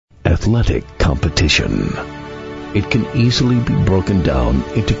athletic competition. It can easily be broken down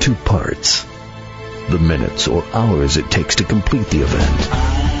into two parts: the minutes or hours it takes to complete the event,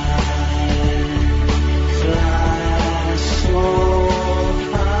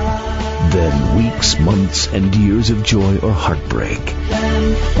 then weeks, months, and years of joy or heartbreak.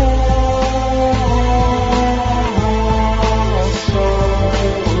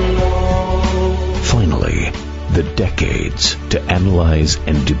 Finally, the decades to analyze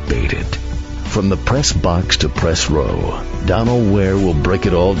and debate it. From the press box to press row, Donald Ware will break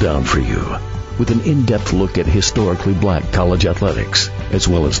it all down for you with an in-depth look at historically black college athletics, as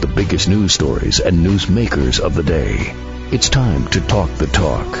well as the biggest news stories and news makers of the day. It's time to talk the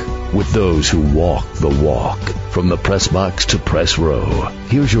talk with those who walk the walk. From the press box to press row,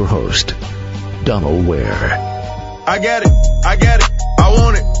 here's your host, Donald Ware. I got it, I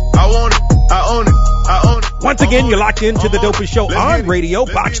want it, I want it, I own it, I own it. Once again, you're locked into the dopest show on radio,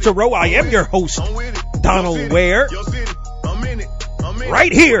 Box to Row. I am your host, Donald Ware,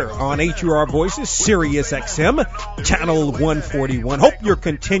 right here on HUR Voices, Sirius XM, Channel 141. Hope you're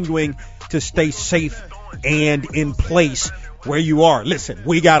continuing to stay safe and in place where you are. Listen,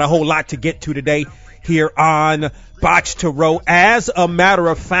 we got a whole lot to get to today here on Box to Row. As a matter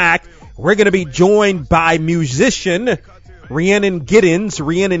of fact, we're going to be joined by musician Rhiannon Giddens.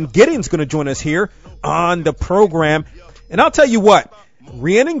 Rhiannon Giddens going to join us here on the program. And I'll tell you what,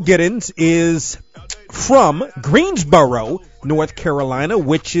 Rhiannon Giddens is from Greensboro, North Carolina,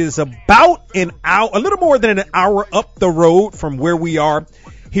 which is about an hour, a little more than an hour up the road from where we are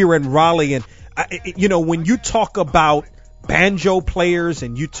here in Raleigh. And, you know, when you talk about banjo players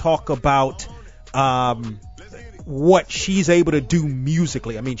and you talk about what she's able to do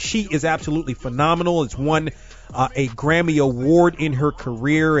musically, I mean, she is absolutely phenomenal. Has won a Grammy Award in her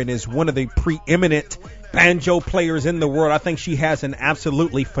career and is one of the preeminent banjo players in the world. I think she has an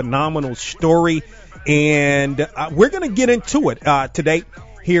absolutely phenomenal story, and we're going to get into it today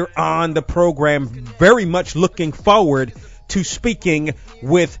here on the program. Very much looking forward to speaking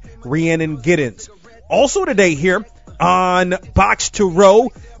with Rhiannon Giddens. Also today here on Box to Row,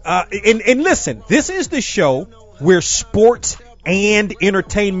 and listen, this is the show where sports and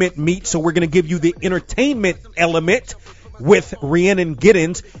entertainment meet, so we're going to give you the entertainment element with Rhiannon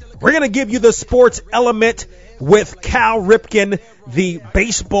Giddens. We're going to give you the sports element with Cal Ripken, the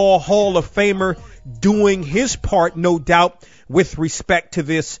Baseball Hall of Famer, doing his part, no doubt, with respect to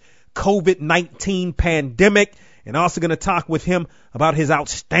this COVID-19 pandemic, and also going to talk with him about his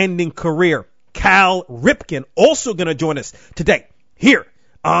outstanding career. Cal Ripken also going to join us today here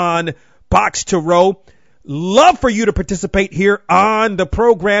on Box to Row. Love for you to participate here on the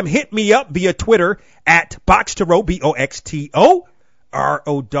program. Hit me up via Twitter at Box to Row, BOXTOROW, or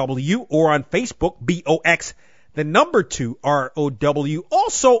on Facebook, BOX2ROW.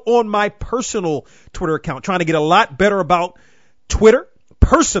 Also on my personal Twitter account, trying to get a lot better about Twitter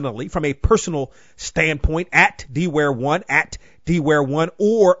personally, from a personal standpoint, at DWare1, at DWare1,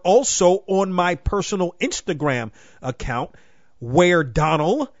 or also on my personal Instagram account, Ware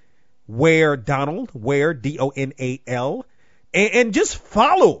Donald, D-O-N-A-L, and just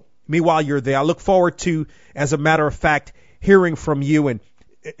follow me while you're there. I look forward to, as a matter of fact, hearing from you. And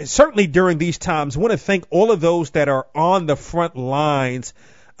certainly during these times, I want to thank all of those that are on the front lines,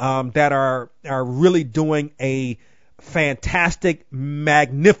 that are really doing a fantastic,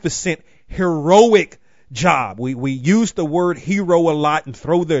 magnificent, heroic job. We use the word hero a lot and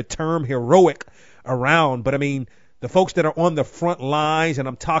throw the term heroic around, but I mean, the folks that are on the front lines, and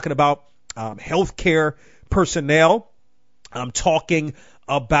I'm talking about healthcare personnel. I'm talking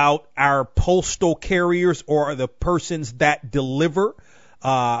about our postal carriers, or the persons that deliver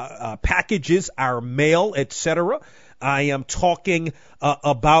packages, our mail, etc. I am talking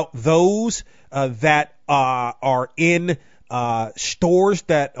about those that are in stores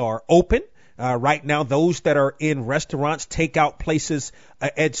that are open. Right now, those that are in restaurants, takeout places,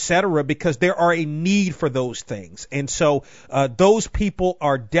 etc., because there are a need for those things. And so those people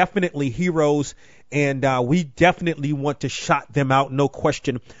are definitely heroes, and we definitely want to shout them out, no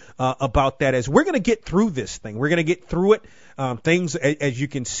question about that. As we're going to get through this thing, we're going to get through it. Things, as you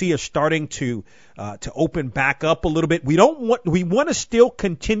can see, are starting to open back up a little bit. We want to still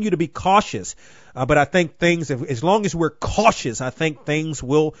continue to be cautious. But I think things, as long as we're cautious, I think things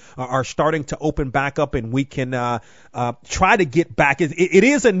are starting to open back up, and we can try to get back. It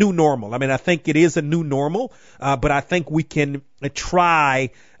is a new normal. I mean, I think it is a new normal, but I think we can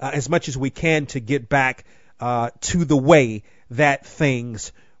try as much as we can to get back to the way that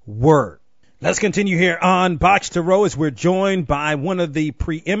things were. Let's continue here on Box to Row as we're joined by one of the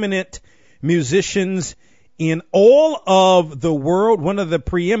preeminent musicians in all of the world, one of the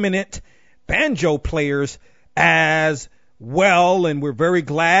preeminent banjo players as well. And we're very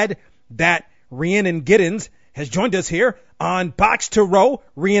glad that Rhiannon Giddens has joined us here on Box to Row.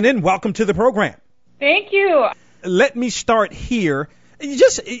 Rhiannon, welcome to the program. Thank you. Let me start here.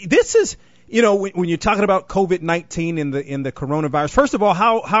 This is, when you're talking about COVID-19 in the coronavirus, first of all,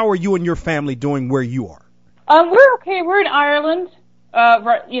 how are you and your family doing where you are? We're okay. We're in Ireland.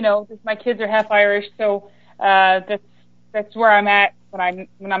 My kids are half Irish, so that's where I'm at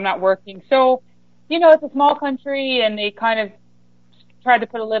when I'm not working. So, it's a small country, and they kind of tried to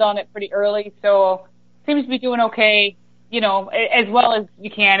put a lid on it pretty early. So, seems to be doing okay, as well as you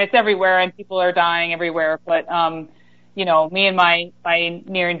can. It's everywhere, and people are dying everywhere. But me and my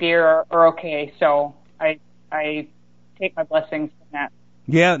near and dear are okay. So I take my blessings from that.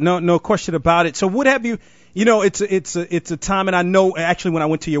 Yeah, no question about it. So what have you? It's a time, and I know actually when I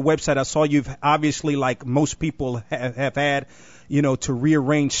went to your website, I saw you've obviously, like most people have had, to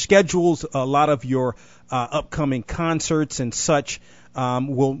rearrange schedules. A lot of your upcoming concerts and such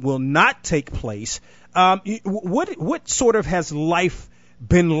will not take place. What sort of has life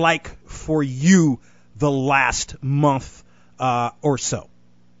been like for you the last month or so?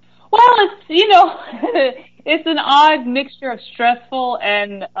 Well, it's it's an odd mixture of stressful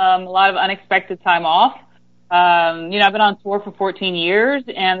and a lot of unexpected time off. I've been on tour for 14 years,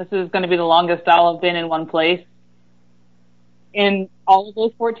 and this is going to be the longest I'll have been in one place in all of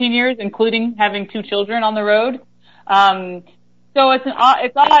those 14 years, including having 2 children on the road. So it's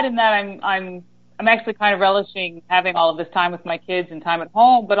odd in that I'm actually kind of relishing having all of this time with my kids and time at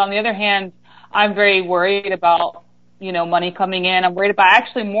home. But on the other hand, I'm very worried about, money coming in. I'm worried about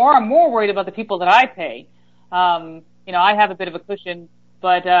I'm more worried about the people that I pay. I have a bit of a cushion,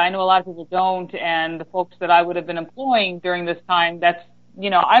 but I know a lot of people don't, and the folks that I would have been employing during this time,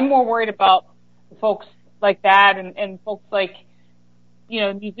 I'm more worried about the folks like that and folks like,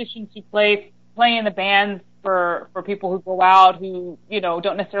 musicians who play in the bands for people who go out who,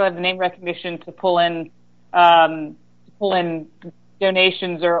 don't necessarily have the name recognition to pull in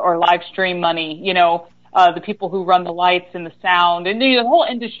donations or live stream money, the people who run the lights and the sound and the whole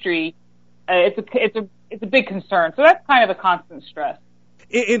industry. It's a big concern. So that's kind of a constant stress.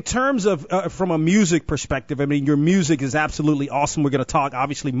 In terms of from a music perspective, I mean, your music is absolutely awesome. We're going to talk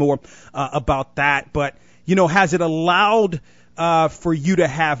obviously more about that. But, has it allowed for you to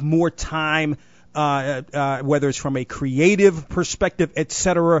have more time, whether it's from a creative perspective, et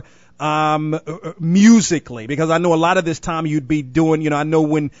cetera, musically? Because I know a lot of this time you'd be doing, I know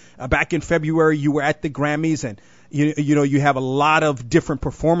when back in February you were at the Grammys and you have a lot of different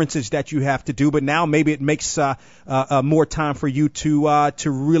performances that you have to do, but now maybe it makes more time for you to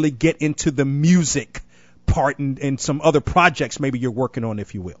really get into the music part and some other projects maybe you're working on,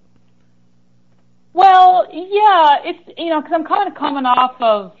 if you will. Well, yeah, it's because I'm kind of coming off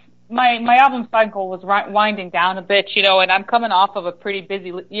of my album cycle was winding down a bit, and I'm coming off of a pretty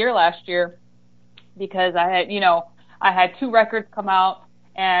busy year last year because I had 2 records come out.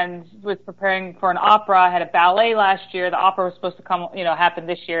 And was preparing for an opera. I had a ballet last year. The opera was supposed to happen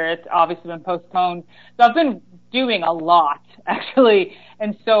this year. It's obviously been postponed. So I've been doing a lot, actually.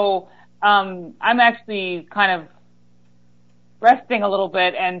 And so, I'm actually kind of resting a little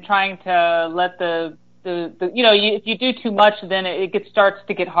bit and trying to let if you do too much, then it starts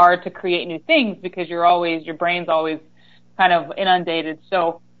to get hard to create new things because your brain's always kind of inundated.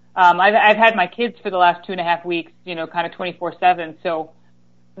 So, I've had my kids for the last 2.5 weeks, kind of 24/7. So,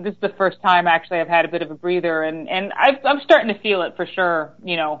 this is the first time actually I've had a bit of a breather and I'm starting to feel it for sure,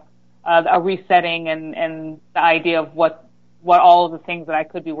 a resetting and the idea of what all of the things that I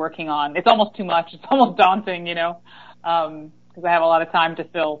could be working on. It's almost too much. It's almost daunting, because I have a lot of time to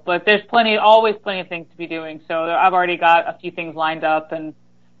fill, but there's always plenty of things to be doing. So I've already got a few things lined up and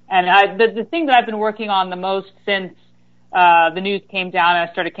the thing that I've been working on the most since the news came down and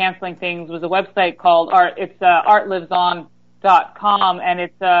I started canceling things was a website called ArtLivesOn.com, and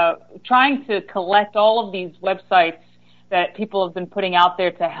it's trying to collect all of these websites that people have been putting out there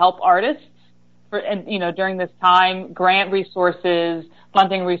to help artists during this time, grant resources,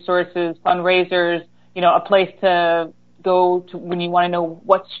 funding resources, fundraisers, a place to go to when you want to know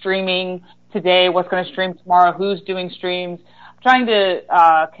what's streaming today, what's going to stream tomorrow, who's doing streams. I'm trying to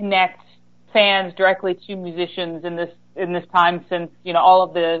connect fans directly to musicians in this time since, all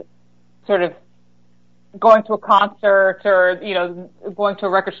of the sort of going to a concert or, going to a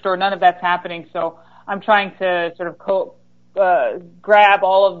record store, none of that's happening. So I'm trying to sort of grab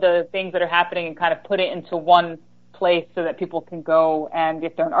all of the things that are happening and kind of put it into one place so that people can go, and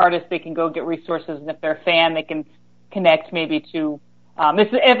if they're an artist, they can go get resources, and if they're a fan, they can connect maybe to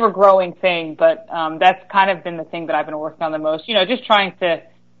it's an ever-growing thing, but that's kind of been the thing that I've been working on the most. Just trying to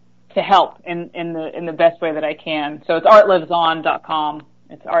help in the best way that I can. So it's artliveson.com.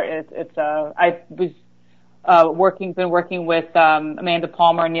 I was been working with Amanda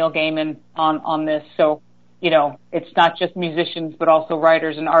Palmer and Neil Gaiman on this. So it's not just musicians, but also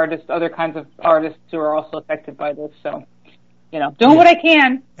writers and artists, other kinds of artists who are also affected by this. So doing what I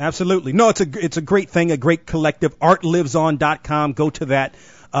can. Absolutely. No, it's a great thing, a great collective. Artliveson.com. Go to that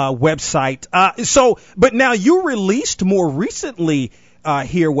website. But now you released more recently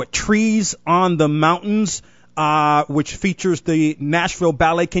here Trees on the Mountains, which features the Nashville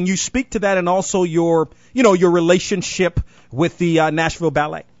Ballet. Can you speak to that and also your relationship with the Nashville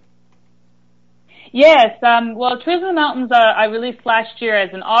Ballet? Yes. Trees on the Mountains, I released last year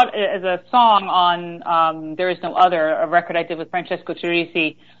as a song on There Is No Other, a record I did with Francesco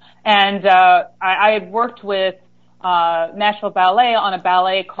Cirisi. And I had worked with Nashville Ballet on a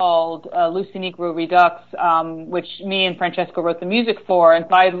ballet called Lucy Negro Redux, which me and Francesco wrote the music for. And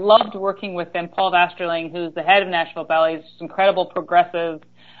so I loved working with them. Paul Vasterling, who's the head of Nashville Ballet, is just incredible, progressive,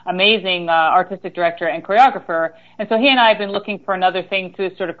 amazing artistic director and choreographer. And so he and I have been looking for another thing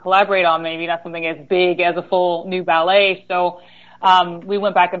to sort of collaborate on, maybe not something as big as a full new ballet. So we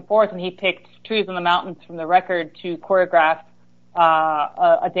went back and forth, and he picked Trees on the Mountains from the record to choreograph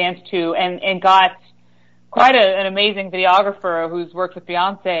a dance to, and got quite an amazing videographer who's worked with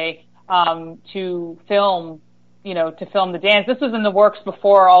Beyonce to film the dance. This was in the works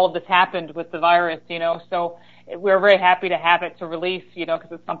before all of this happened with the virus, so we're very happy to have it to release, because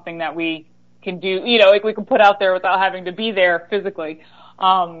it's something that we can do, we can put out there without having to be there physically.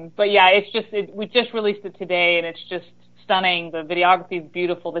 But yeah, we just released it today, and it's just stunning. The videography is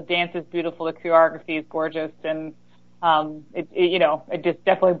beautiful, the dance is beautiful, the choreography is gorgeous, and it just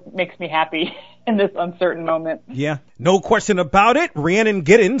definitely makes me happy in this uncertain moment. Yeah, no question about it. Rhiannon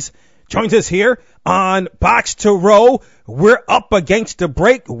Giddens joins us here on Box to Row. We're up against the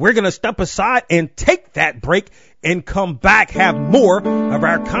break. We're going to step aside and take that break and come back, have more of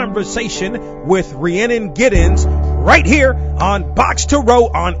our conversation with Rhiannon Giddens right here on Box to Row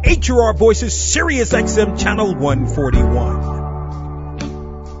on HRR Voices, Sirius XM Channel 141.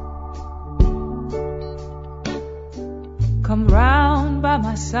 Come round by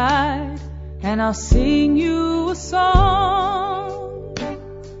my side and I'll sing you a song.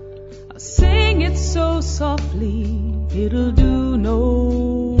 I'll sing it so softly, it'll do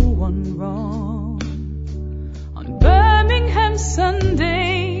no one wrong. On Birmingham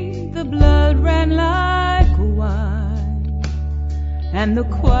Sunday, the blood ran like wine, and the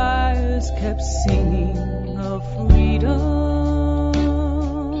choirs kept singing of freedom.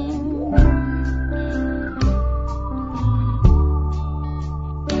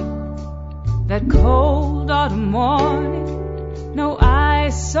 That cold autumn morning, no eye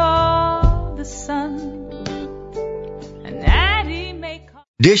saw the sun. And Addie may call.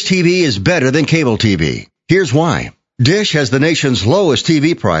 Dish TV is better than cable TV. Here's why. Dish has the nation's lowest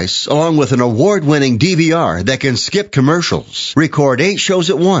TV price, along with an award-winning DVR that can skip commercials, record 8 shows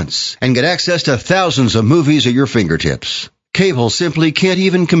at once, and get access to thousands of movies at your fingertips. Cable simply can't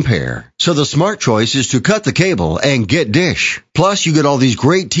even compare. So the smart choice is to cut the cable and get Dish. Plus, you get all these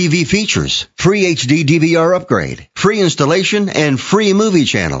great TV features, free HD DVR upgrade, free installation, and free movie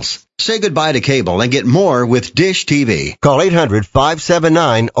channels. Say goodbye to cable and get more with Dish TV. Call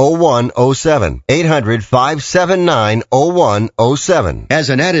 800-579-0107. 800-579-0107. As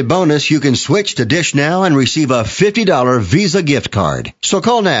an added bonus, you can switch to Dish now and receive a $50 Visa gift card. So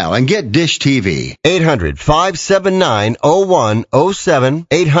call now and get Dish TV. 800-579-0107.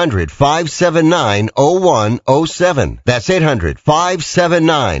 800-579-0107. That's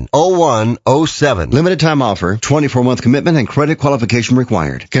 800-579-0107. Limited time offer, 24-month commitment and credit qualification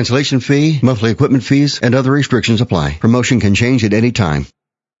required. Cancellation fee, monthly equipment fees, and other restrictions apply. Promotion can change at any time.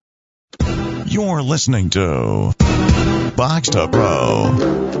 You're listening to Box to Row.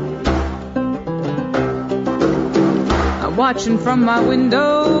 I'm watching from my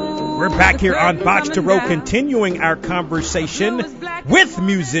window. We're back here on Box to Row, continuing our conversation with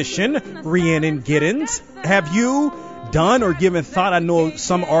musician Rhiannon Giddens. Have you done or given thought? I know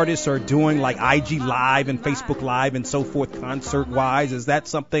some artists are doing like IG Live and Facebook Live and so forth, concert-wise. Is that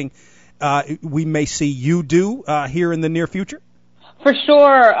something we may see you do here in the near future? For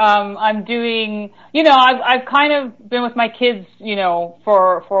sure. I'm doing, I've kind of been with my kids,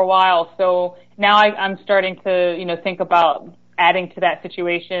 for a while. So now I'm starting to, think about adding to that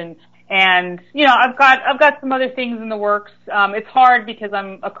situation. And, I've got some other things in the works. It's hard because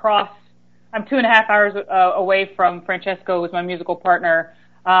I'm 2.5 hours away from Francesco, who's my musical partner.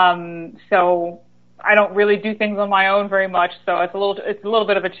 So I don't really do things on my own very much, so it's a little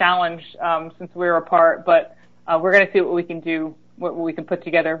bit of a challenge since we're apart. But we're going to see what we can do, what we can put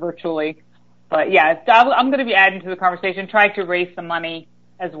together virtually. But yeah, I'm going to be adding to the conversation, trying to raise some money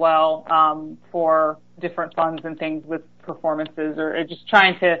as well for different funds and things with performances, or just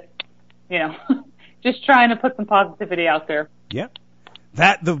trying to, just trying to put some positivity out there. Yeah.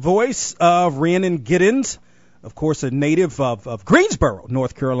 That the voice of Rhiannon Giddens, of course, a native of Greensboro,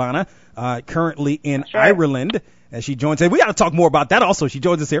 North Carolina, currently in Ireland, as she joins us. We got to talk more about that also. She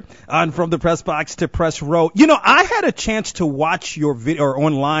joins us here on From the Press Box to Press Row. I had a chance to watch your video, or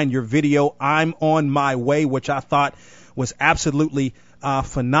online, your video, I'm on My Way, which I thought was absolutely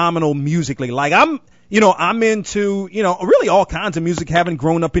phenomenal musically. Like I'm into, really all kinds of music, having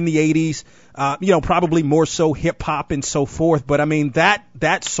grown up in the 80s, probably more so hip hop and so forth. But I mean,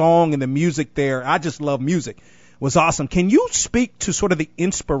 that song and the music there, I just love music, was awesome. Can you speak to sort of the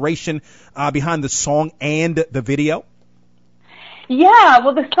inspiration behind the song and the video? Yeah,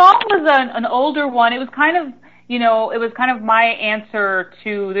 well, the song was an older one. It was kind of, my answer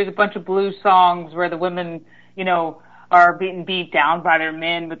to, there's a bunch of blues songs where the women, are being beat down by their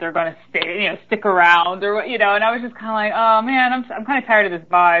men, but they're going to stick around, or, and I was just kind of like, oh man, I'm kind of tired of this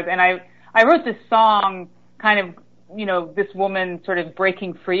vibe. And I wrote this song kind of, this woman sort of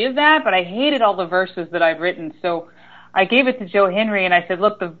breaking free of that, but I hated all the verses that I'd written. So I gave it to Joe Henry and I said,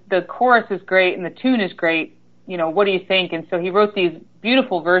 look, the chorus is great and the tune is great. What do you think? And so he wrote these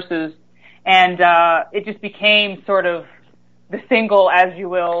beautiful verses, and it just became sort of the single, as you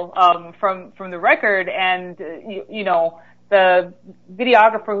will, from the record. And, the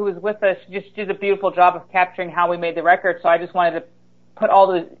videographer who was with us just did a beautiful job of capturing how we made the record. So I just wanted to put all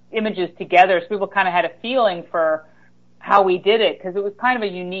those images together so people kind of had a feeling for how we did it, because it was kind of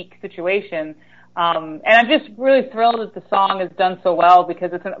a unique situation. And I'm just really thrilled that the song is done so well,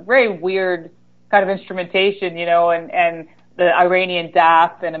 because it's a very weird kind of instrumentation, and the Iranian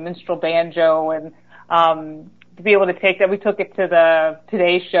daf and a minstrel banjo, and to be able to take that, we took it to the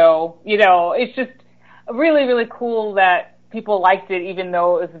Today Show. It's just really, really cool that people liked it, even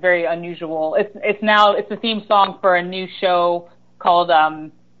though it was very unusual. It's the theme song for a new show called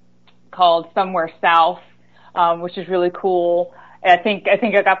Somewhere South, which is really cool. And I think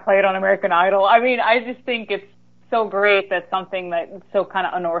it got played on American Idol. I mean, I just think it's so great that something that is so kind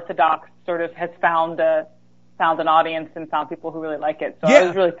of unorthodox sort of has found an audience and found people who really like it. So yeah. I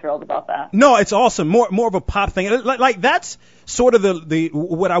was really thrilled about that. No, it's awesome. More of a pop thing. Like that's sort of the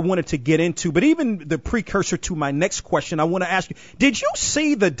what I wanted to get into. But even the precursor to my next question, I want to ask you: did you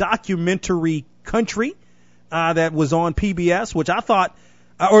see the documentary Country that was on PBS, which I thought,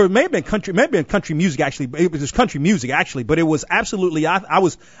 or it may have been country music actually. It was just country music actually, but it was absolutely I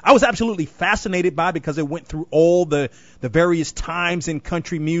was absolutely fascinated by it, because it went through all the various times in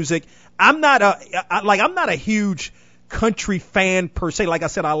country music. I'm not a huge country fan per se. Like I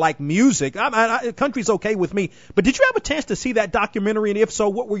said, I like music. Country's okay with me. But did you have a chance to see that documentary? And if so,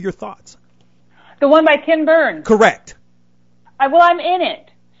 what were your thoughts? The one by Ken Burns. Correct. I'm in it.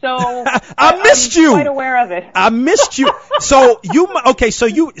 So I missed you. I'm quite aware of it. I missed you. So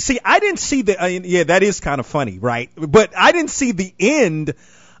you see, I didn't see yeah, that is kind of funny, right? But I didn't see the end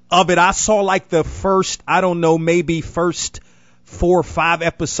of it. I saw like the first, maybe first 4 or 5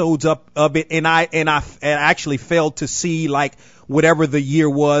 episodes of it, and I actually failed to see like whatever the year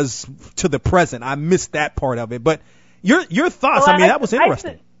was to the present. I missed that part of it. But your thoughts? Well, that was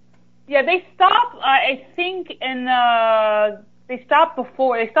interesting. Yeah, they stopped. I think they stopped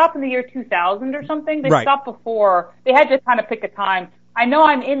before. They stopped in the year 2000 or something. They stopped before. They had to kind of pick a time. I know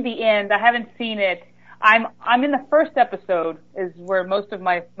I'm in the end. I haven't seen it. I'm in the first episode, is where most of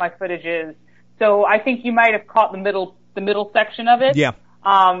my footage is. So I think you might have caught the middle section of it. Yeah.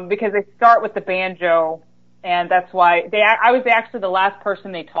 Because they start with the banjo, and that's why I was actually the last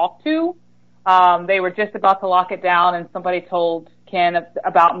person they talked to. They were just about to lock it down, and somebody told Ken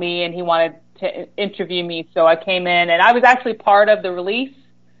about me, and he wanted to interview me. So I came in, and I was actually part of the release.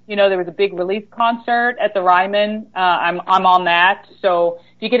 There was a big release concert at the Ryman. I'm on that. So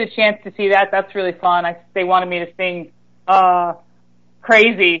if you get a chance to see that, that's really fun. They wanted me to sing,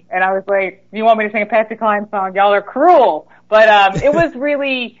 Crazy. And I was like, you want me to sing a Patsy Cline song? Y'all are cruel. But, it was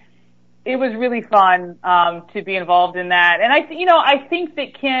really fun, to be involved in that. And I think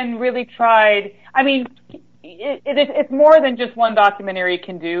that Ken really tried, it's more than just one documentary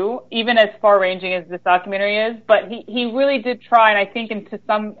can do, even as far-ranging as this documentary is. But he really did try, and I think in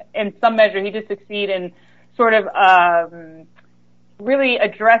some measure he did succeed in sort of really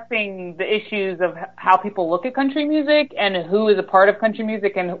addressing the issues of how people look at country music and who is a part of country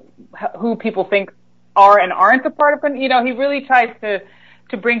music and who people think are and aren't a part of country. He really tries to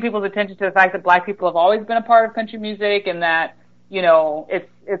to bring people's attention to the fact that black people have always been a part of country music, and that, you know,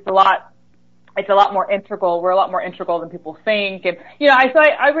 it's a lot more integral. We're a lot more integral than people think. And, you know,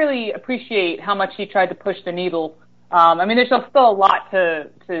 I really appreciate how much he tried to push the needle. I mean, there's still a lot to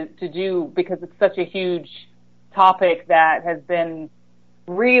do, because it's such a huge topic that has been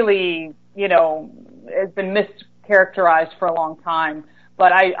really, you know, has been mischaracterized for a long time.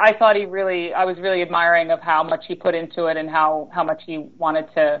 But I thought I was really admiring of how much he put into it and how much he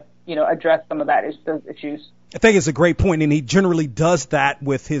wanted to, you know, address some of those issues. I think it's a great point, and he generally does that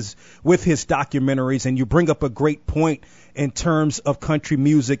with his documentaries. And you bring up a great point in terms of country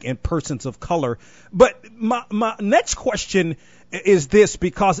music and persons of color. But my next question is this,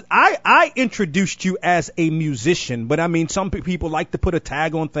 because I introduced you as a musician, but I mean, some people like to put a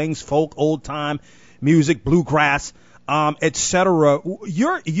tag on things: folk, old time music, bluegrass, etc.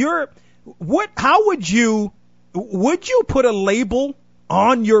 How would you put a label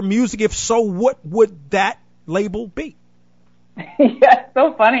on your music? If so, what would that label be? Yeah, it's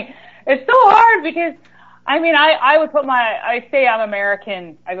so funny. It's so hard, because I mean, I say I'm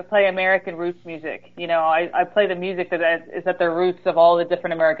American. I would play American roots music. You know, I play the music that is at the roots of all the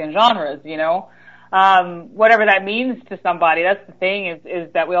different American genres, you know. Whatever that means to somebody, that's the thing,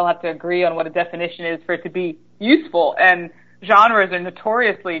 is that we all have to agree on what a definition is for it to be useful. And genres are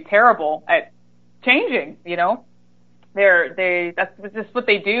notoriously terrible at changing, you know. That's just what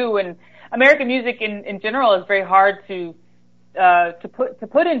they do. And American music in general is very hard to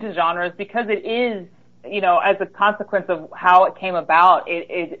put into genres, because it is, you know, as a consequence of how it came about,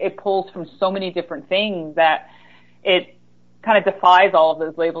 it pulls from so many different things that it kind of defies all of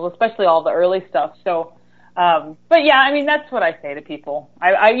those labels, especially all the early stuff. So, but yeah, I mean, that's what I say to people.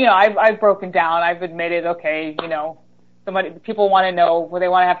 I've broken down. I've admitted, okay, you know, people want to know, well, they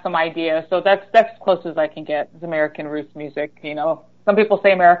want to have some idea. So that's as close as I can get, is American roots music. You know, some people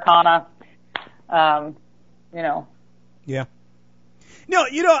say Americana. You know. Yeah. No,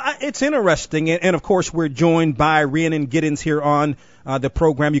 you know, it's interesting, and of course we're joined by Rhiannon Giddens here on the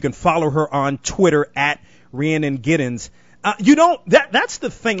program. You can follow her on Twitter at Rhiannon Giddens. You know, that's the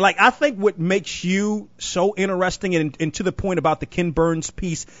thing. Like, I think what makes you so interesting, and to the point about the Ken Burns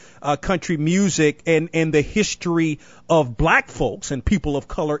piece, country music and the history of black folks and people of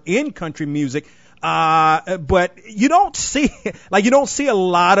color in country music. But you don't see a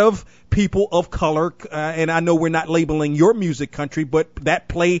lot of people of color, and I know we're not labeling your music country, but that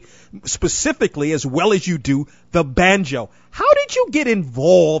play specifically, as well as you do, the banjo. How did you get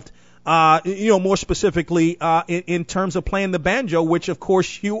involved, more specifically, in terms of playing the banjo, which of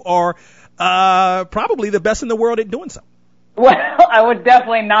course you are, probably the best in the world at doing so? Well, I would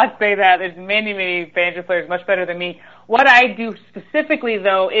definitely not say that. There's many, many banjo players much better than me. What I do specifically,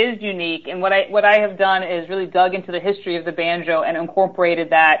 though, is unique, and what I have done is really dug into the history of the banjo and incorporated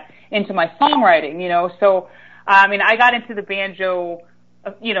that into my songwriting, you know. So, I mean, I got into the banjo,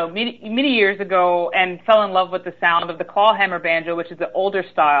 you know, many years ago, and fell in love with the sound of the clawhammer banjo, which is the older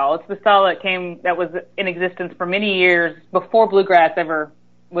style. It's the style that was in existence for many years before bluegrass ever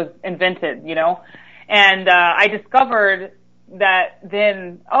was invented, you know. And I discovered that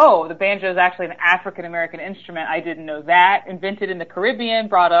then, the banjo is actually an African-American instrument. I didn't know that. Invented in the Caribbean,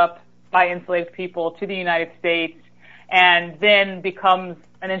 brought up by enslaved people to the United States, and then becomes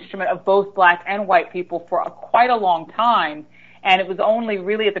an instrument of both black and white people for quite a long time. And it was only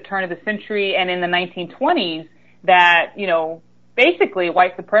really at the turn of the century and in the 1920s that, you know, basically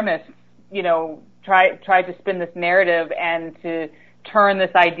white supremacists, you know, tried to spin this narrative and to turn this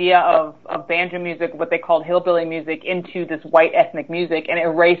idea of banjo music, what they called hillbilly music, into this white ethnic music, and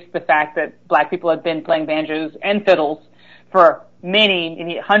erased the fact that black people had been playing banjos and fiddles for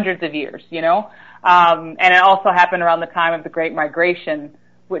many hundreds of years, you know. And it also happened around the time of the Great Migration,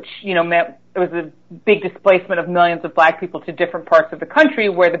 which, you know, meant it was a big displacement of millions of black people to different parts of the country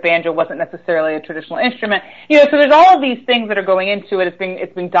where the banjo wasn't necessarily a traditional instrument. You know, so there's all of these things that are going into it.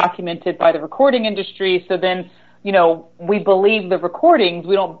 It's being documented by the recording industry. So then, you know, we believe the recordings.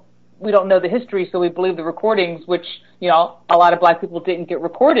 We don't know the history, so we believe the recordings, which, you know, a lot of black people didn't get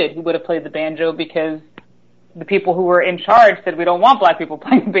recorded who would have played the banjo, because the people who were in charge said, we don't want black people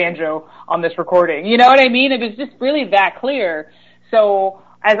playing banjo on this recording. You know what I mean? It was just really that clear. So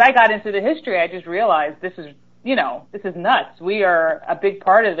as I got into the history, I just realized this is nuts. We are a big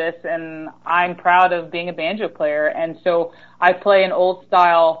part of this, and I'm proud of being a banjo player. And so I play an old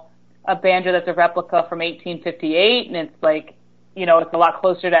style, a banjo that's a replica from 1858, and it's like, you know, it's a lot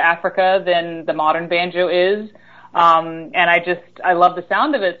closer to Africa than the modern banjo is. And I love the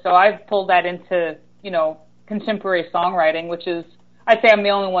sound of it. So I've pulled that into, you know, contemporary songwriting, which is, I'd say I'm the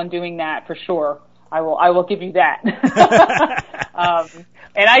only one doing that for sure. I will give you that.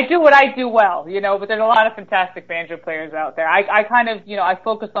 And I do what I do well, but there's a lot of fantastic banjo players out there. I kind of, I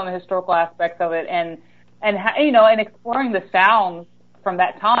focus on the historical aspects of it and exploring the sounds from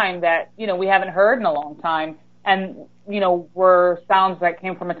that time that, we haven't heard in a long time. And, were sounds that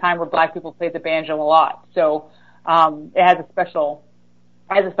came from a time where black people played the banjo a lot. So, it has a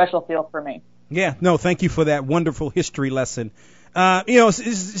special feel for me. Yeah, no, thank you for that wonderful history lesson.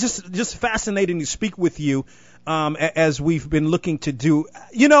 It's just fascinating to speak with you, as we've been looking to do.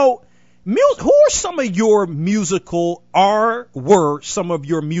 Who are some of your were some of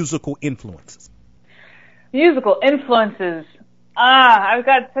your musical influences? Musical influences. I've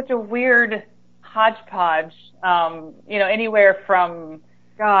got such a weird hodgepodge. Anywhere from,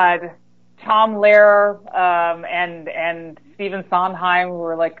 Tom Lehrer, and Stephen Sondheim, who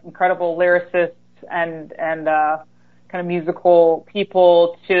were like incredible lyricists and kind of musical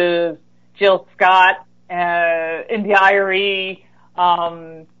people, to Jill Scott, India Arie,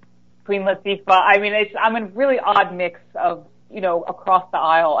 Queen Latifah. I mean, I'm a really odd mix of, across the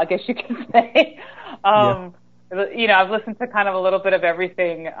aisle, I guess you could say. I've listened to kind of a little bit of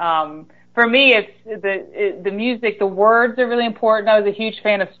everything. For me, it's the music. The words are really important. I was a huge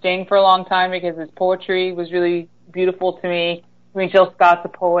fan of Sting for a long time because his poetry was really beautiful to me. I mean, Jill Scott's a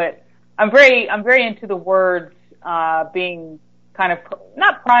poet. I'm very into the words being kind of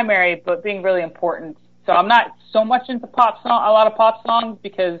not primary, but being really important. So I'm not so much into a lot of pop songs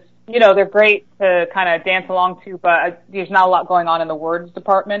because they're great to kind of dance along to, but there's not a lot going on in the words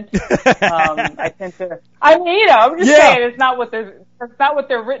department. I'm just saying it's not what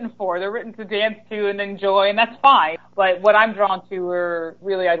they're written for. They're written to dance to and enjoy, and that's fine. But what I'm drawn to are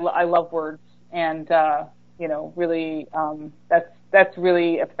really, I love words, and really, that's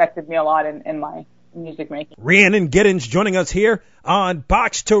really affected me a lot in my music making. Rhiannon Giddens joining us here on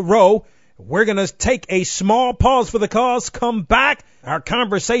Box to Row. We're going to take a small pause for the cause, come back. Our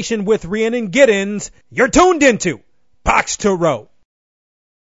conversation with Rhiannon Giddens. You're tuned into Box to Row.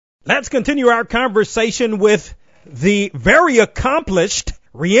 Let's continue our conversation with the very accomplished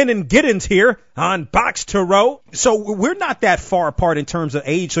Rhiannon Giddens here on Box to Row. So we're not that far apart in terms of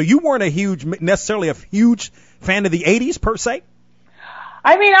age. So you weren't necessarily a huge fan of the 80s per se?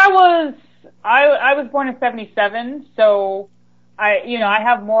 I mean, I was born in 77, so I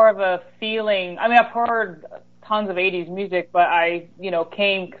have more of a feeling. I mean, I've heard tons of 80s music, but I,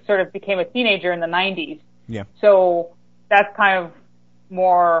 became a teenager in the 90s. Yeah. So that's kind of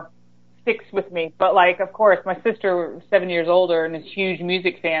more sticks with me. But of course, my sister was 7 years older and is a huge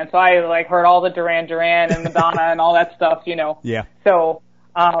music fan. So I heard all the Duran Duran and Madonna and all that stuff, Yeah. So,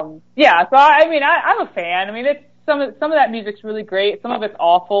 So I'm a fan. I mean, some of that music's really great. Some of it's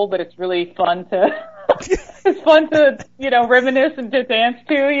awful, but it's really fun to, it's fun to, reminisce and to dance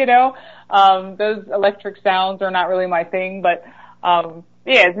to, those electric sounds are not really my thing, but,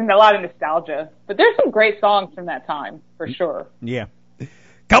 it's a lot of nostalgia, but there's some great songs from that time for sure. Yeah.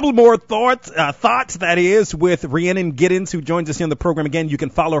 Couple more thoughts, that is, with Rhiannon Giddens, who joins us here on the program. Again, you can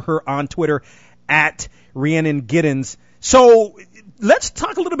follow her on Twitter at Rhiannon Giddens. So let's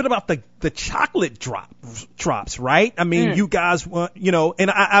talk a little bit about the chocolate drops, right? I mean, you guys,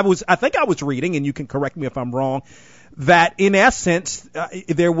 and I think I was reading, and you can correct me if I'm wrong, that in essence,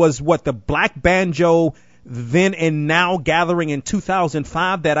 there was the Black Banjo Then and Now gathering in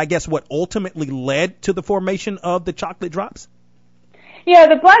 2005 that I guess ultimately led to the formation of the Chocolate Drops? Yeah,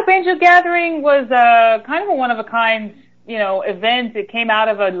 the Black Banjo Gathering was kind of a one-of-a-kind, event. It came out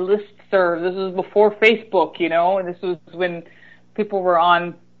of a listserv. This was before Facebook, and this was when people were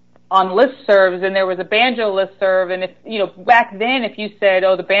on listservs, and there was a banjo listserv, and if, back then, if you said,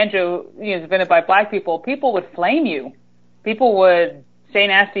 the banjo, is invented by black people would flame you. People would say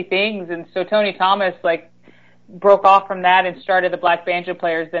nasty things, and so Tony Thomas, broke off from that and started the Black Banjo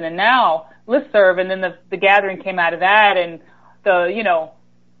Players Then and Now listserv, and then the gathering came out of that, and the,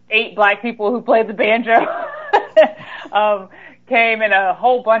 8 black people who played the banjo, came, and a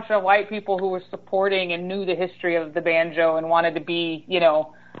whole bunch of white people who were supporting and knew the history of the banjo and wanted to be,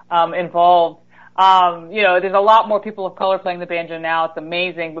 involved. There's a lot more people of color playing the banjo now. It's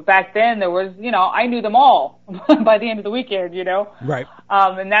amazing. But back then there was, I knew them all by the end of the weekend, Right.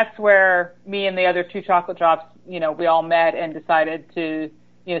 And that's where me and the other 2 Chocolate Drops, we all met and decided to,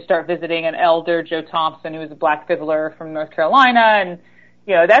 start visiting an elder, Joe Thompson, who was a black fiddler from North Carolina. And,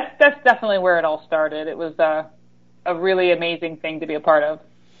 that's definitely where it all started. It was a really amazing thing to be a part of.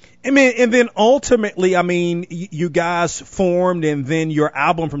 And then ultimately, you guys formed, and then your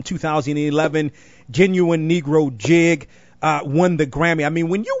album from 2011, Genuine Negro Jig, won the Grammy.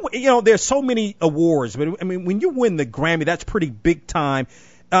 When there's so many awards, but when you win the Grammy, that's pretty big time.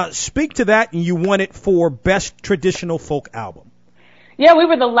 Speak to that, and you won it for Best Traditional Folk Album. Yeah, we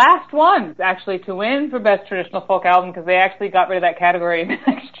were the last ones actually to win for Best Traditional Folk Album because they actually got rid of that category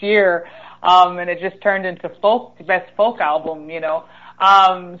next year, and it just turned into Best Folk Album, you know.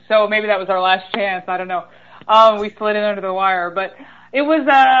 So maybe that was our last chance. I don't know. We slid in under the wire, but it was,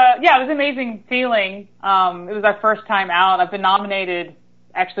 it was an amazing feeling. It was our first time out. I've been nominated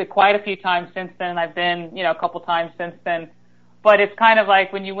actually quite a few times since then. I've been, a couple times since then. But it's kind of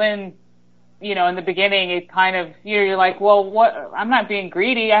like when you win, in the beginning, it kind of, you're like, well, what? I'm not being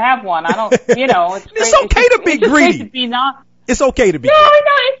greedy. I have one. I don't, it's It's okay to be greedy. It's okay to be greedy.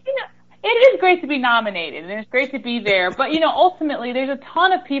 No, it is great to be nominated, and it's great to be there. But, ultimately, there's a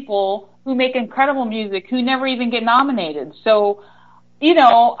ton of people who make incredible music who never even get nominated. So,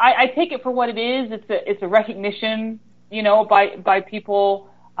 I take it for what it is. It's a recognition, by people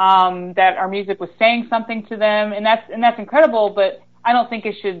that our music was saying something to them, and that's incredible. But I don't think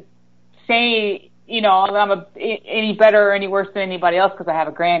it should say, that I'm any better or any worse than anybody else because I have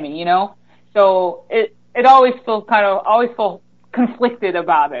a Grammy, So it always feel conflicted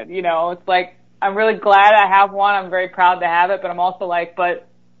about it, It's like I'm really glad I have one. I'm very proud to have it, but I'm also like, I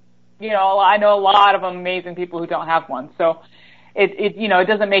know a lot of amazing people who don't have one. So it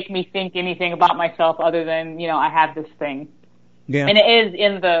doesn't make me think anything about myself other than, I have this thing. Yeah. And it is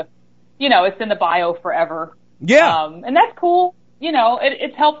in the, it's in the bio forever. Yeah. And that's cool.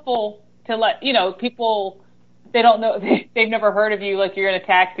 It's helpful to let, people, they don't know, they've never heard of you, like you're in a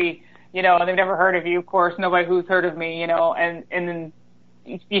taxi, and they've never heard of you, of course, nobody who's heard of me, and then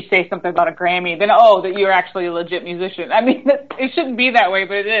you say something about a Grammy, then, that you're actually a legit musician. I mean, it shouldn't be that way,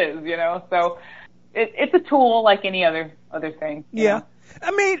 but it is, so it's a tool like any other thing. Yeah. know?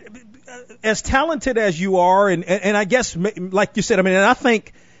 I mean, as talented as you are, and I guess, like you said, I mean, and I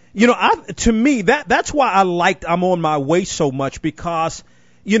think, to me, that's why I'm on my way so much because,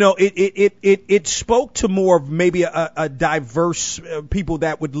 it spoke to more of maybe a diverse people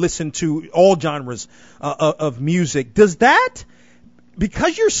that would listen to all genres of music. Does that,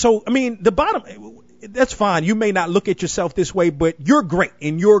 because you're so, I mean, the bottom, that's fine. You may not look at yourself this way, but you're great,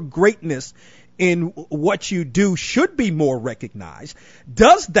 and your greatness in what you do should be more recognized.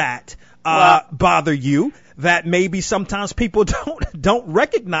 Does that bother you that maybe sometimes people don't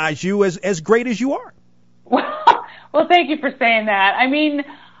recognize you as great as you are? Well, thank you for saying that. I mean,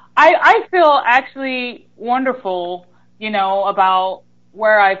 I feel actually wonderful, about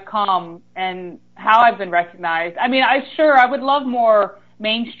where I've come and how I've been recognized. I mean, I would love more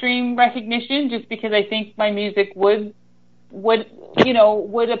mainstream recognition just because I think my music would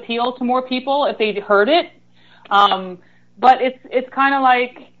appeal to more people if they'd heard it. But it's kind of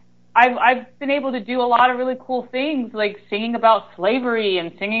like I've been able to do a lot of really cool things, like singing about slavery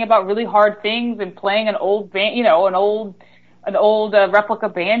and singing about really hard things and playing an old band, an old replica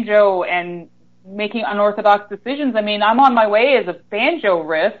banjo and making unorthodox decisions. I mean, I'm on my way as a banjo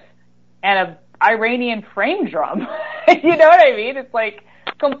riff and a Iranian frame drum. You know what I mean? It's like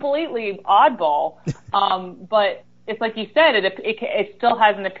completely oddball. But it's like you said, it still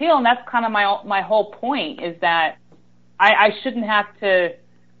has an appeal, and that's kind of my whole point is that I shouldn't have to,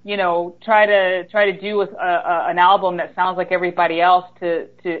 try to do an album that sounds like everybody else to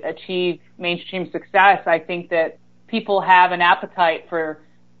achieve mainstream success. I think that people have an appetite for,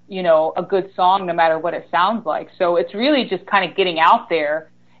 a good song no matter what it sounds like. So it's really just kind of getting out there,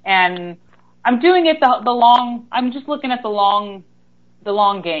 and I'm doing it I'm just looking at the long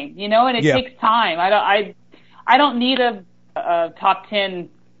game, and it takes time. I don't need a top 10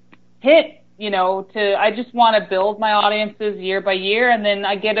 hit, I just want to build my audiences year by year, and then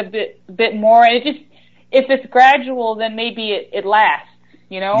I get a bit more. If it's gradual, then maybe it lasts,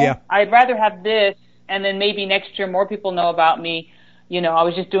 Yeah. I'd rather have this, and then maybe next year more people know about me. I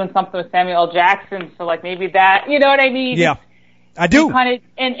was just doing something with Samuel L. Jackson, so like maybe that, you know what I mean? Yeah, I do.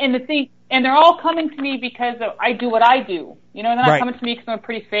 And the thing, and they're all coming to me because I do what I do. They're not coming to me because I'm a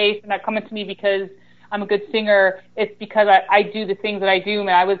pretty face. They're not coming to me because I'm a good singer. It's because I do the things that I do. And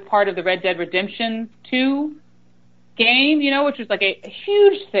I was part of the Red Dead Redemption 2 game, which was like a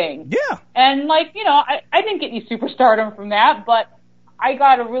huge thing. Yeah. And I didn't get any superstardom from that, but I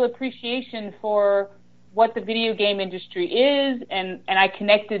got a real appreciation for what the video game industry is, and I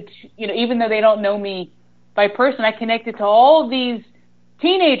connected to, even though they don't know me by person, I connected to all these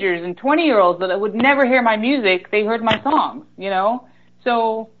teenagers and 20-year-olds that would never hear my music. They heard my songs,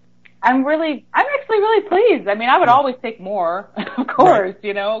 So I'm actually really pleased. I mean, I would always take more, of course,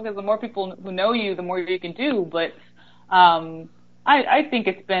 because the more people who know you, the more you can do. But I think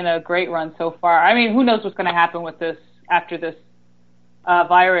it's been a great run so far. I mean, who knows what's going to happen with this after this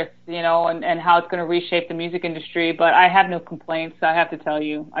virus, and how it's going to reshape the music industry. But I have no complaints, I have to tell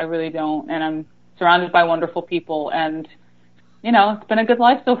you. I really don't. And I'm surrounded by wonderful people, and it's been a good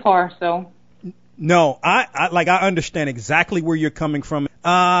life so far. So. No, I understand exactly where you're coming from.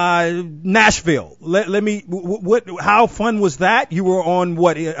 Nashville. How fun was that? You were on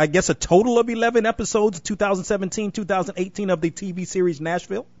I guess a total of 11 episodes, 2017, 2018 of the TV series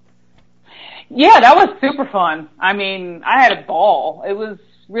Nashville? Yeah, that was super fun. I mean, I had a ball. It was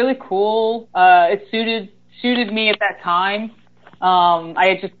really cool. It suited me at that time.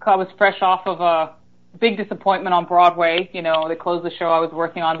 I was fresh off of a big disappointment on Broadway. They closed the show I was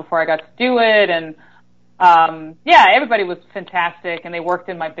working on before I got to do it, and everybody was fantastic, and they worked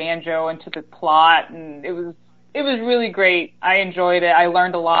in my banjo into the plot, and it was really great. I enjoyed it. I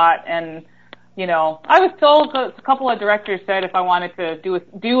learned a lot, and I was told, a couple of directors said if I wanted to do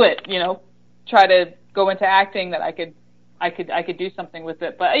it, try to go into acting, that I could do something with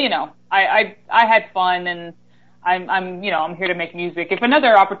it. But I had fun, and I'm here to make music. If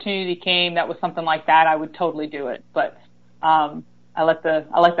another opportunity came that was something like that, I would totally do it. But I let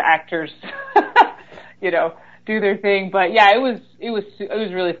the actors do their thing. But yeah, it was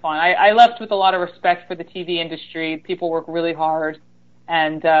really fun. I left with a lot of respect for the TV industry. People work really hard,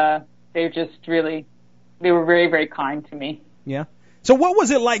 and they were very, very kind to me. Yeah. So what was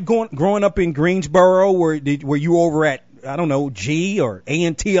it like growing up in Greensboro? Were you over at, I don't know, G or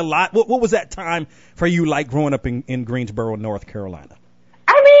A&T a lot? What was that time for you like growing up in Greensboro, North Carolina?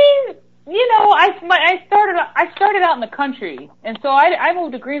 I mean, I started out in the country, and so I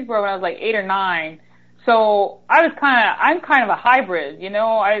moved to Greensboro when I was like 8 or 9. So I'm kind of a hybrid,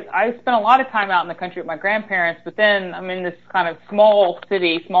 I spent a lot of time out in the country with my grandparents, but then I'm in this kind of small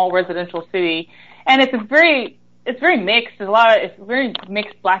residential city, and it's very mixed. It's very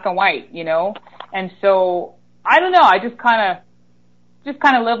mixed black and white, and so I don't know. I just kind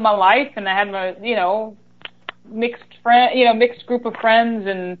of lived my life, and I had my, mixed group of friends,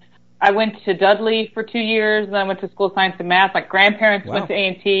 and I went to Dudley for 2 years, and then I went to School of Science and Math. My grandparents went to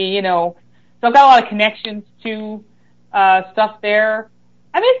A&T, so I've got a lot of connections to stuff there.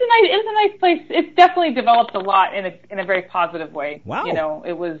 I mean, it's a nice place. It's definitely developed a lot in a very positive way. Wow.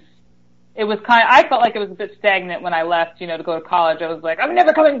 It was I felt like it was a bit stagnant when I left, to go to college. I was like, I'm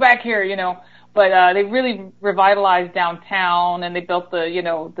never coming back here, But they really revitalized downtown, and they built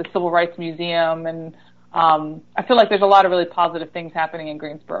the Civil Rights Museum, and I feel like there's a lot of really positive things happening in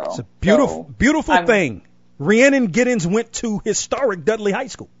Greensboro. It's a beautiful thing. Rhiannon Giddens went to historic Dudley High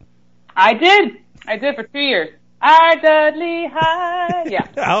School. I did for 2 years. Dudley High. Yeah.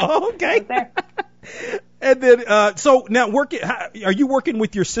 Oh, okay. And then, so now are you working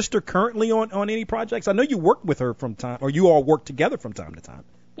with your sister currently on any projects? I know you work with her or you all work together from time to time.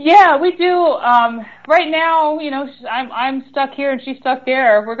 Yeah, we do. Right now, I'm stuck here and she's stuck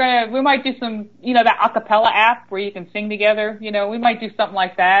there. We might do some, that acapella app where you can sing together. We might do something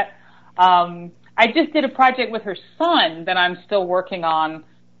like that. I just did a project with her son that I'm still working on.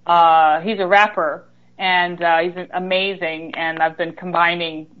 He's a rapper, and he's amazing, and I've been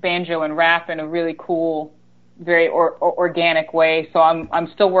combining banjo and rap in a really cool, very organic way. So I'm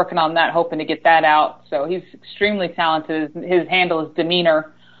still working on that, hoping to get that out. So he's extremely talented. His handle is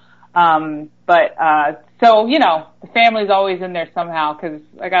Demeanor. So the family's always in there somehow, because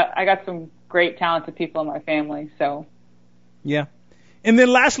I got some great talented people in my family. So yeah. And then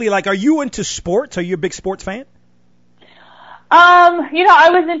lastly, are you into sports? Are you a big sports fan? I'm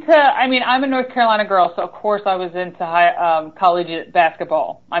a North Carolina girl, so of course I was into collegiate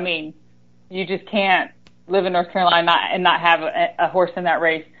basketball. I mean, you just can't live in North Carolina and not have a horse in that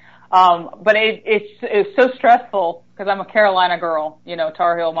race. But it's so stressful because I'm a Carolina girl,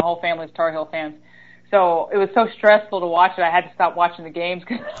 Tar Heel. My whole family's Tar Heel fans. So it was so stressful to watch it. I had to stop watching the games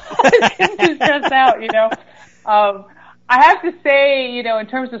because I was getting too stressed out, I have to say, in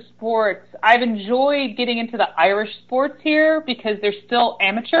terms of sports, I've enjoyed getting into the Irish sports here because they're still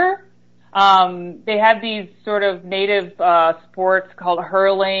amateur. They have these sort of native sports called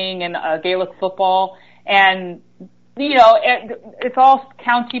hurling and Gaelic football, and it's all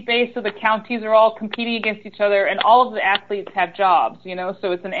county-based, so the counties are all competing against each other, and all of the athletes have jobs,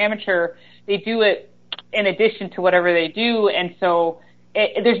 so it's an amateur. They do it in addition to whatever they do, and so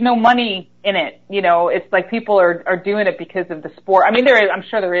there's no money in it. It's like people are doing it because of the sport. I mean, there is, I'm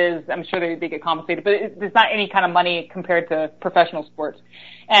sure they get compensated, but there's not any kind of money compared to professional sports.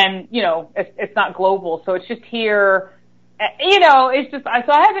 And, it's not global, so it's just here. So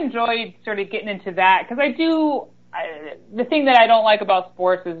I have enjoyed sort of getting into that because the thing that I don't like about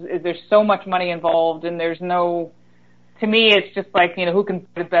sports is there's so much money involved, and to me, it's just like, who can be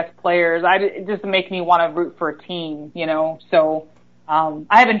the best players. It just makes me want to root for a team, so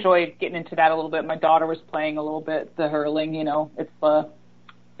I have enjoyed getting into that a little bit. My daughter was playing a little bit, the hurling, it's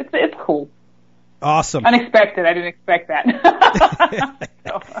cool. Awesome. Unexpected. I didn't expect that.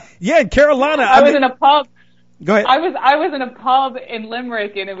 Yeah, in Carolina. I was in a pub. Go ahead. I was in a pub in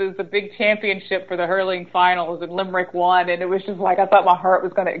Limerick, and it was the big championship for the hurling finals, and Limerick won, and it was just like I thought my heart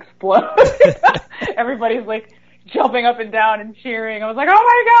was going to explode. Everybody's like jumping up and down and cheering. I was like, oh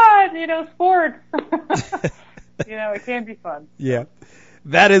my God, sports. It can be fun. Yeah.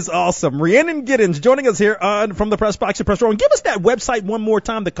 That is awesome. Rhiannon Giddens joining us here from the Press Box to Press Row. And give us that website one more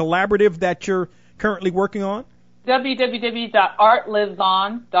time, the collaborative that you're currently working on.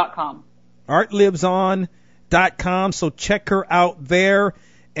 www.artliveson.com. Artliveson.com. So check her out there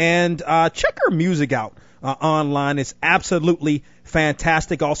and check her music out online. It's absolutely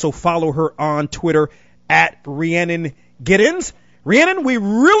fantastic. Also follow her on Twitter at Rhiannon Giddens. Rhiannon, we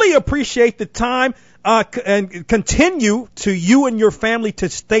really appreciate the time. And continue to you and your family to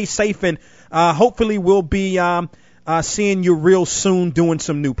stay safe, and hopefully we'll be seeing you real soon doing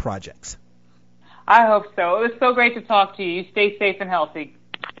some new projects. I hope so. It was so great to talk to you. You stay safe and healthy.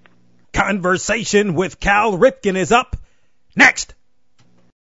 Conversation with Cal Ripken is up next.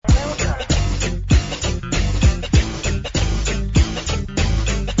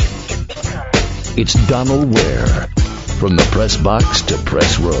 It's Donald Ware from the Press Box to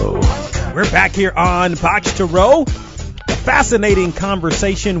Press Row. We're back here on Box to Row. A fascinating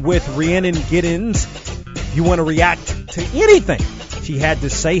conversation with Rhiannon Giddens. If you want to react to anything she had to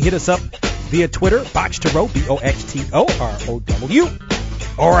say, hit us up via Twitter, Box to Row, BoxTorow,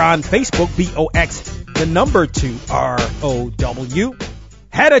 or on Facebook, BOX2ROW.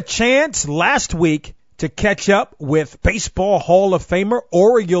 Had a chance last week to catch up with Baseball Hall of Famer,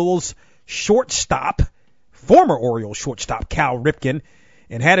 Orioles shortstop, former Orioles shortstop, Cal Ripken,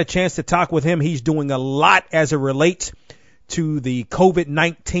 and had a chance to talk with him. He's doing a lot as it relates to the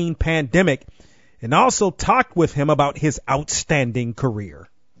COVID-19 pandemic, and also talked with him about his outstanding career.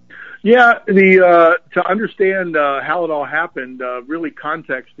 Yeah, to understand how it all happened, really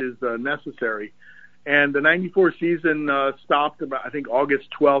context is necessary. And the 94 season stopped about, I think, August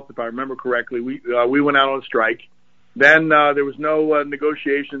 12th, if I remember correctly. We went out on strike. Then there was no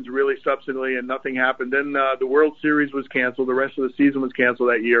negotiations really substantively, and nothing happened. Then the World Series was canceled. The rest of the season was canceled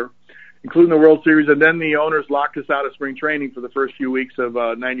that year, including the World Series. And then the owners locked us out of spring training for the first few weeks of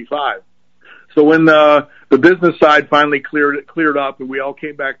 95. So when the business side finally cleared up and we all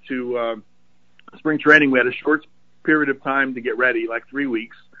came back to spring training, we had a short period of time to get ready, like 3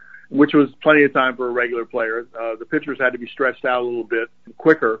 weeks, which was plenty of time for a regular player. The pitchers had to be stretched out a little bit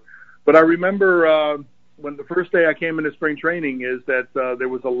quicker. But I remember when the first day I came into spring training is that there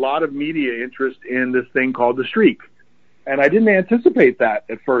was a lot of media interest in this thing called the streak. And I didn't anticipate that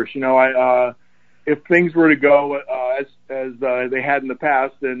at first. If things were to go as they had in the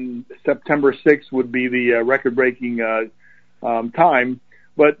past, then September 6th would be the record-breaking time.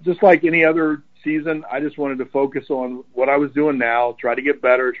 But just like any other season, I just wanted to focus on what I was doing now, try to get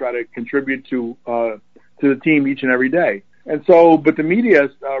better, try to contribute to the team each and every day. And so, but the media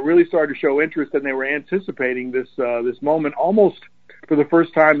really started to show interest, and they were anticipating this moment. Almost for the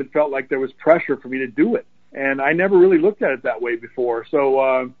first time, it felt like there was pressure for me to do it, and I never really looked at it that way before.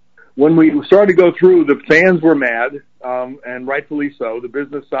 So when we started to go through, the fans were mad, and rightfully so. The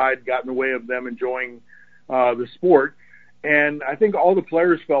business side got in the way of them enjoying the sport, and I think all the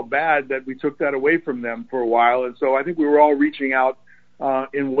players felt bad that we took that away from them for a while. And so I think we were all reaching out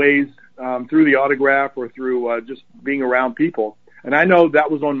in ways through the autograph or through just being around people. And I know that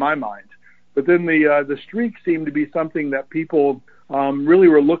was on my mind. But then the streak seemed to be something that people really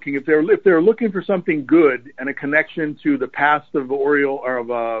were looking. If they're looking for something good and a connection to the past of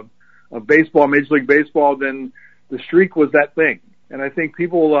of baseball, Major League Baseball, then the streak was that thing. And I think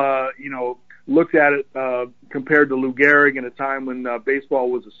people looked at it compared to Lou Gehrig in a time when baseball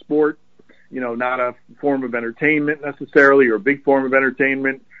was a sport. Not a form of entertainment necessarily, or a big form of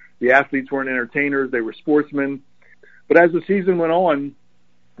entertainment. The athletes weren't entertainers, they were sportsmen. But as the season went on,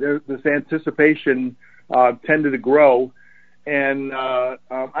 this anticipation tended to grow. And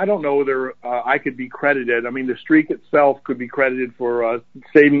I don't know whether I could be credited. I mean, the streak itself could be credited for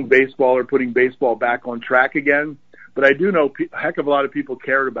saving baseball or putting baseball back on track again. But I do know a heck of a lot of people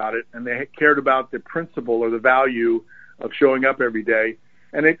cared about it, and they cared about the principle or the value of showing up every day.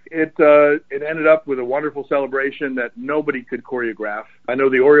 And it ended up with a wonderful celebration that nobody could choreograph. I know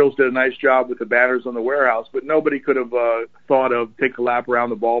the Orioles did a nice job with the banners on the warehouse, but nobody could have thought of take a lap around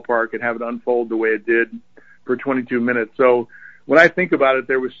the ballpark and have it unfold the way it did for 22 minutes. So when I think about it,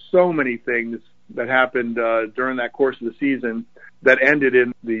 there was so many things that happened during that course of the season that ended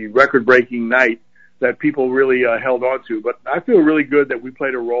in the record-breaking night that people really held on to. But I feel really good that we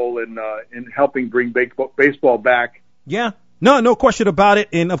played a role in helping bring baseball back. Yeah. No question about it.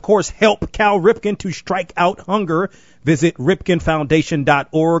 And, of course, help Cal Ripken to strike out hunger. Visit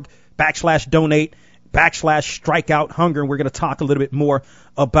ripkenfoundation.org/donate/strikeout-hunger. And we're going to talk a little bit more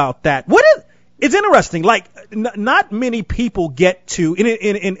about that. It's interesting. Like, not many people get to,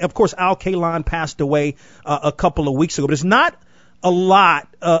 and of course, Al Kaline passed away a couple of weeks ago, but it's not a lot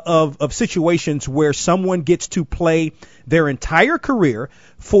of situations where someone gets to play their entire career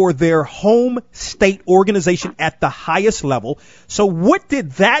for their home state organization at the highest level. So what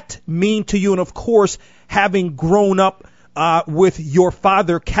did that mean to you? And of course, having grown up with your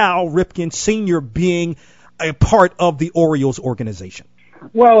father, Cal Ripken Sr., being a part of the Orioles organization.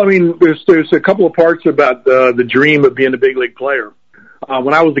 Well, I mean, there's a couple of parts about the dream of being a big league player.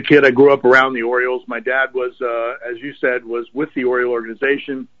 When I was a kid, I grew up around the Orioles. My dad was, as you said, was with the Oriole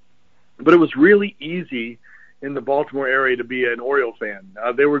organization, but it was really easy in the Baltimore area to be an Oriole fan.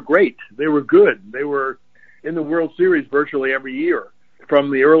 They were great. They were good. They were in the World Series virtually every year. From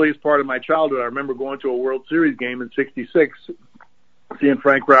the earliest part of my childhood, I remember going to a World Series game in '66, seeing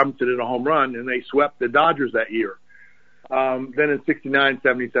Frank Robinson hit a home run, and they swept the Dodgers that year. Then in '69,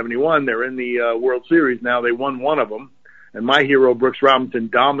 '70, '71, they're in the World Series. Now they won one of them. And my hero, Brooks Robinson,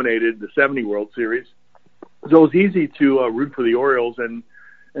 dominated the 70 World Series. So it was easy to root for the Orioles. And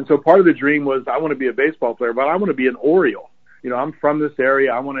so part of the dream was I want to be a baseball player, but I want to be an Oriole. You know, I'm from this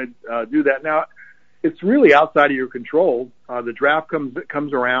area. I want to do that. Now, it's really outside of your control. The draft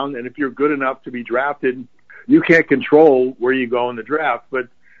comes around, and if you're good enough to be drafted, you can't control where you go in the draft. But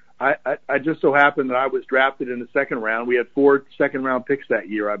I just so happened that I was drafted in the second round. We had 4 second-round picks that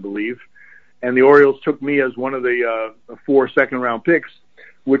year, I believe. And the Orioles took me as one of the 4 second-round picks,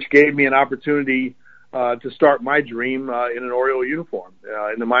 which gave me an opportunity to start my dream in an Oriole uniform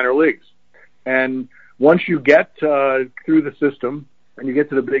in the minor leagues. And once you get through the system and you get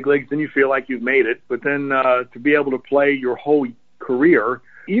to the big leagues, then you feel like you've made it. But then to be able to play your whole career,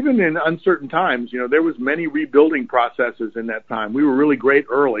 even in uncertain times, you know, there was many rebuilding processes in that time. We were really great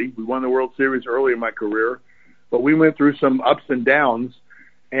early. We won the World Series early in my career, but we went through some ups and downs.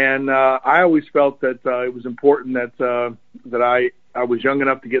 And I always felt that it was important that I was young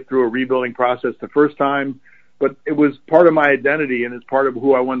enough to get through a rebuilding process the first time, but it was part of my identity and it's part of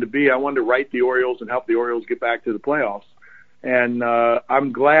who I wanted to be. I wanted to write the Orioles and help the Orioles get back to the playoffs. And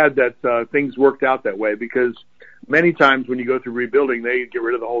I'm glad that things worked out that way, because many times when you go through rebuilding, they get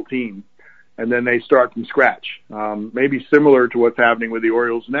rid of the whole team and then they start from scratch, maybe similar to what's happening with the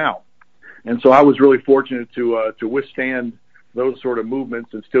Orioles now. And so I was really fortunate to withstand those sort of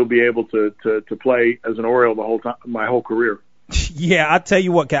movements and still be able to play as an Oriole the whole time, my whole career. Yeah, I tell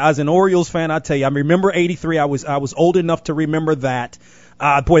you what, as an Orioles fan, I tell you, I remember '83. I was old enough to remember that.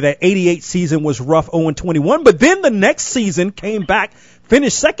 That '88 season was rough, 0-21. But then the next season came back,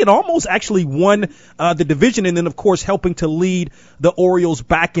 finished second, almost actually won the division, and then of course helping to lead the Orioles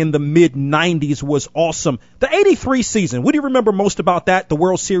back in the mid '90s was awesome. The '83 season, what do you remember most about that? The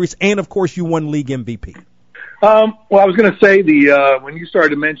World Series, and of course you won league MVP. Well, I was going to say when you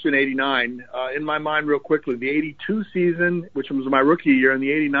started to mention '89, in my mind real quickly, the '82 season, which was my rookie year, and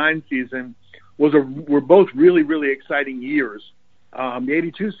the '89 season were both really, really exciting years. The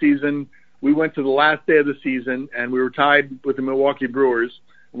 '82 season, we went to the last day of the season, and we were tied with the Milwaukee Brewers.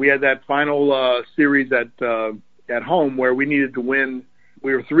 We had that final series at home where we needed to win.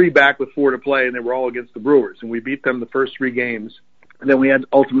 We were 3 back with 4 to play, and they were all against the Brewers, and we beat them the first 3 games. And then we had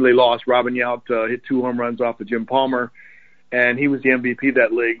ultimately lost. Robin Yount hit 2 home runs off of Jim Palmer, and he was the MVP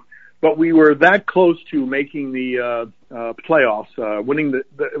that league. But we were that close to making the playoffs, winning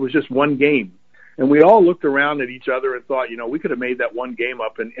it was just 1 game. And we all looked around at each other and thought, you know, we could have made that 1 game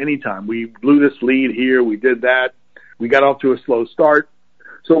up in any time. We blew this lead here. We did that. We got off to a slow start.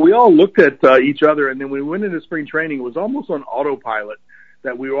 So we all looked at each other, and then when we went into spring training, it was almost on autopilot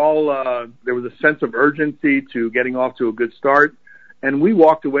that we all there was a sense of urgency to getting off to a good start. And we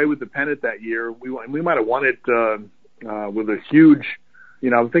walked away with the pennant that year. We might have won it with a huge,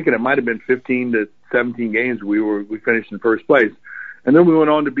 you know, I'm thinking it might have been 15 to 17 games we finished in first place. And then we went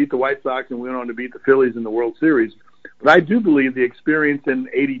on to beat the White Sox and we went on to beat the Phillies in the World Series. But I do believe the experience in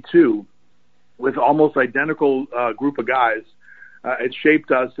 '82 with almost identical group of guys, it shaped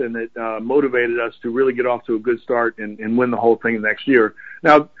us and it motivated us to really get off to a good start and win the whole thing next year.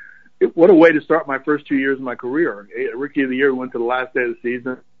 Now, what a way to start my first 2 years of my career. Rookie of the Year, we went to the last day of the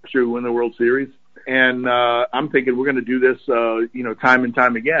season. Sure, we win the World Series. And I'm thinking we're going to do this, time and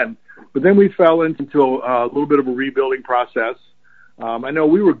time again. But then we fell into a little bit of a rebuilding process. I know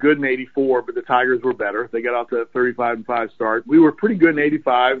we were good in '84, but the Tigers were better. They got off to a 35-5 start. We were pretty good in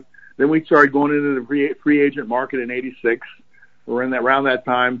 '85. Then we started going into the free agent market in '86. We're in that around that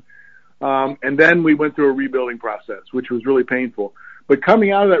time. And then we went through a rebuilding process, which was really painful. But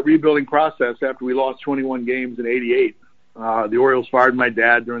coming out of that rebuilding process after we lost 21 games in 88, the Orioles fired my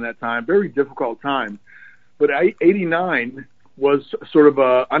dad during that time. Very difficult time. But 89 was sort of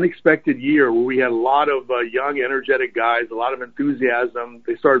an unexpected year where we had a lot of young, energetic guys, a lot of enthusiasm.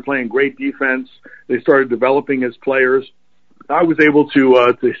 They started playing great defense. They started developing as players. I was able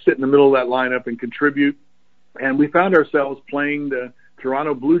to sit in the middle of that lineup and contribute. And we found ourselves playing the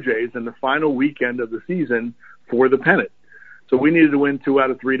Toronto Blue Jays in the final weekend of the season for the pennant. So we needed to win 2 out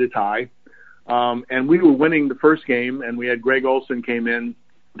of 3 to tie. And we were winning the first game, and we had Greg Olson came in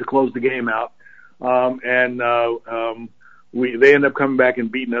to close the game out. They ended up coming back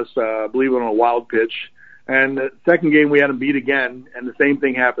and beating us, I believe, on a wild pitch. And the second game we had them beat again, and the same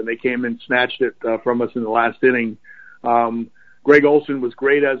thing happened. They came and snatched it from us in the last inning. Greg Olson was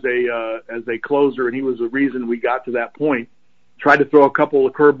great as a closer, and he was the reason we got to that point. Tried to throw a couple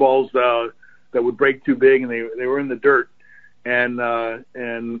of curveballs that would break too big, and they were in the dirt. And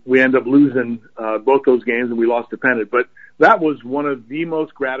we ended up losing both those games, and we lost the pennant. But that was one of the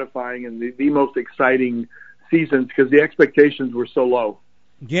most gratifying and the most exciting seasons because the expectations were so low.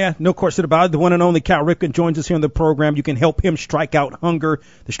 Yeah, no question about it. The one and only Cal Ripken joins us here on the program. You can help him strike out hunger.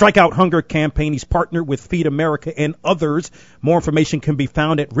 The Strike Out Hunger campaign, he's partnered with Feed America and others. More information can be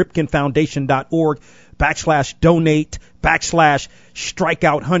found at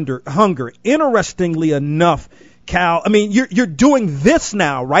ripkenfoundation.org/donate/strikeout hunger. Interestingly enough, Cal, I mean, you're doing this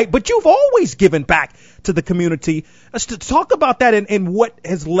now, right? But you've always given back to the community. Let's talk about that and what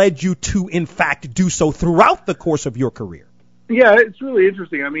has led you to, in fact, do so throughout the course of your career. Yeah, it's really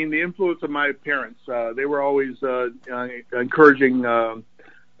interesting. I mean, the influence of my parents, they were always encouraging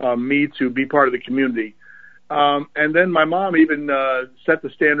me to be part of the community. And then my mom even set the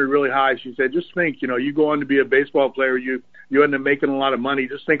standard really high. She said, just think, you go on to be a baseball player, you end up making a lot of money.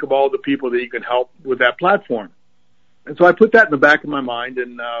 Just think of all the people that you can help with that platform. And so I put that in the back of my mind.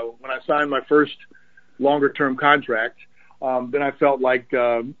 And when I signed my first longer-term contract, then I felt like,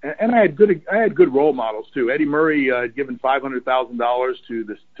 and I had good role models too. Eddie Murray had given $500,000 to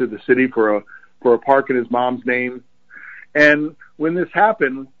the city for a park in his mom's name. And when this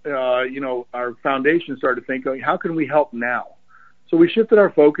happened, our foundation started thinking, how can we help now? So we shifted our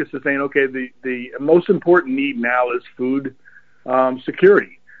focus to saying, okay, the most important need now is food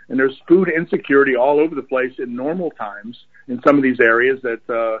security. And there's food insecurity all over the place in normal times in some of these areas that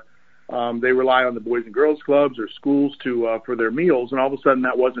they rely on the Boys and Girls Clubs or schools for their meals, and all of a sudden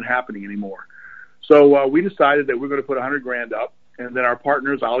that wasn't happening anymore. So we decided that we're going to put $100,000 up, and then our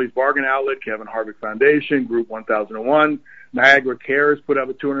partners, Ollie's Bargain Outlet, Kevin Harvick Foundation, Group 1001, Niagara Cares put up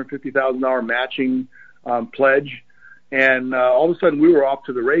a $250,000 matching pledge, and all of a sudden we were off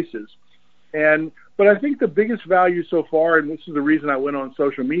to the races. But I think the biggest value so far, and this is the reason I went on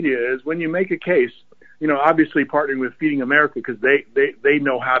social media, is when you make a case, obviously partnering with Feeding America because they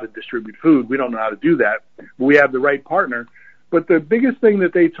know how to distribute food. We don't know how to do that, but we have the right partner. But the biggest thing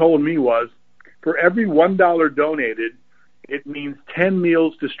that they told me was for every $1 donated, it means 10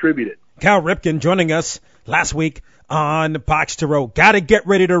 meals distributed. Cal Ripken joining us last week on Box to Row. Got to get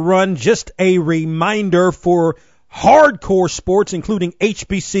ready to run. Just a reminder for hardcore sports, including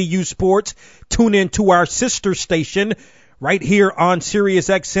HBCU sports. Tune in to our sister station right here on Sirius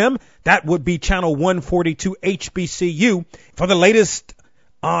XM. That would be channel 142 HBCU for the latest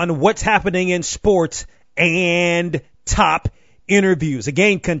on what's happening in sports and top interviews.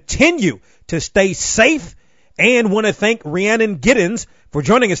 Again, continue to stay safe and want to thank Rhiannon Giddens for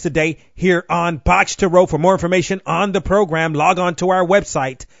joining us today here on Box to Row. For more information on the program, log on to our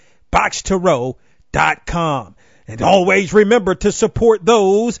website, boxtorow.com. And always remember to support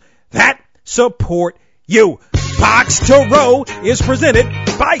those that support you. Box to Row is presented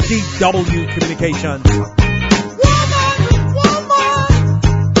by DW Communications.